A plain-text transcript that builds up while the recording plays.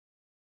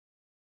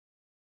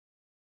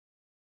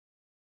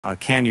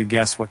Can you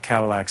guess what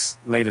Cadillac's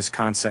latest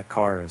concept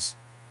car is?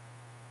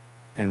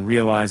 And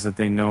realize that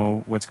they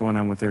know what's going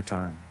on with their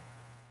time.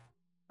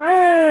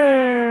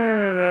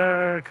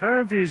 Hey,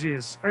 car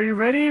enthusiasts, are you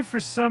ready for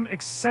some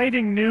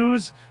exciting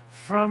news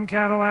from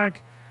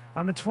Cadillac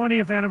on the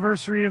 20th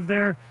anniversary of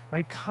their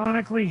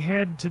iconically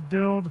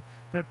head-to-build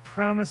that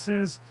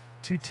promises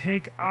to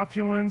take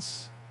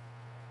opulence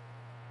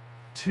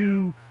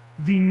to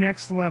the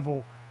next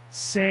level?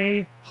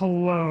 Say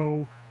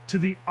hello to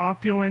the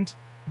Opulent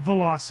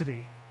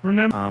Velocity.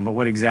 Remember, But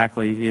what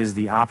exactly is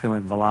the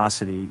Opulent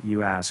Velocity,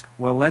 you ask?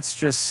 Well, let's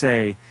just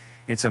say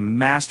it's a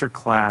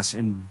masterclass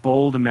in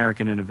bold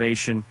American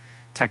innovation,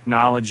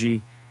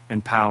 technology,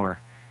 and power.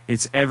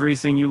 It's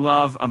everything you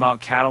love about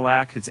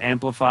Cadillac. It's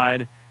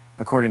amplified.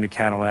 According to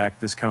Cadillac,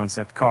 this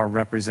concept car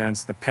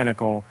represents the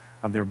pinnacle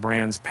of their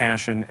brand's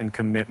passion and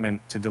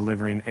commitment to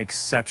delivering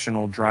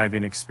exceptional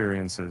driving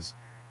experiences,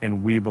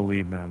 and we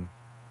believe them.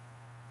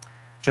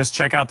 just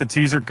check out the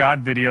teaser God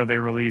video they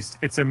released.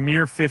 It's a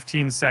mere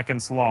 15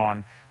 seconds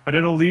long, but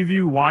it'll leave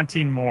you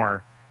wanting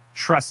more.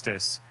 Trust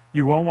us,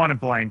 you won't want to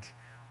blink,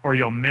 or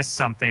you'll miss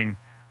something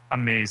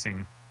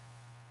amazing.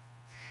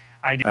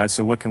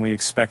 So what can we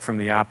expect from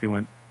the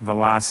Opulent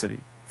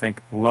Velocity?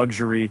 Think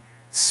luxury,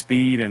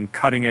 speed, and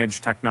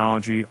cutting-edge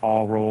technology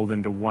all rolled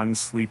into one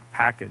sleek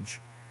package.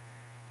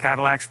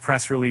 Cadillac's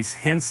press release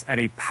hints at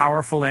a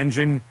powerful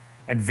engine,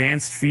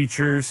 advanced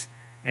features,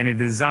 and a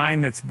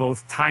design that's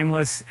both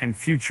timeless and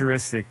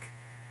futuristic.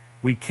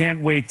 We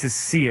can't wait to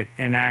see it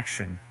in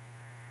action.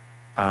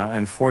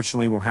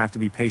 Unfortunately, we'll have to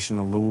be patient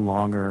a little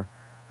longer.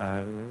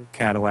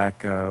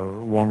 Cadillac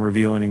won't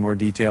reveal any more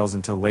details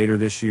until later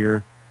this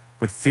year.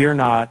 But fear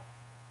not,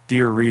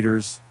 dear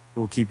readers,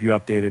 we'll keep you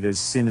updated as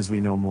soon as we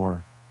know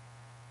more.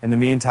 In the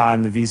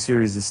meantime, the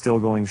V-Series is still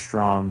going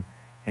strong,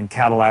 and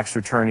Cadillac's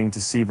returning to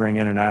Sebring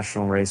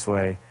International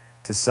Raceway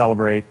to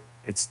celebrate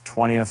its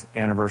 20th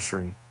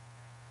anniversary.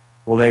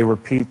 Will they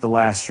repeat the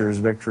last year's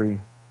victory?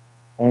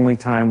 Only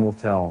time will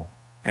tell.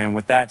 And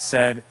with that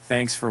said,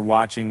 thanks for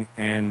watching,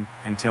 and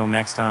until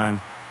next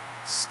time,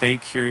 stay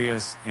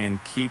curious and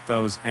keep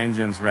those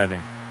engines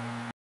revving.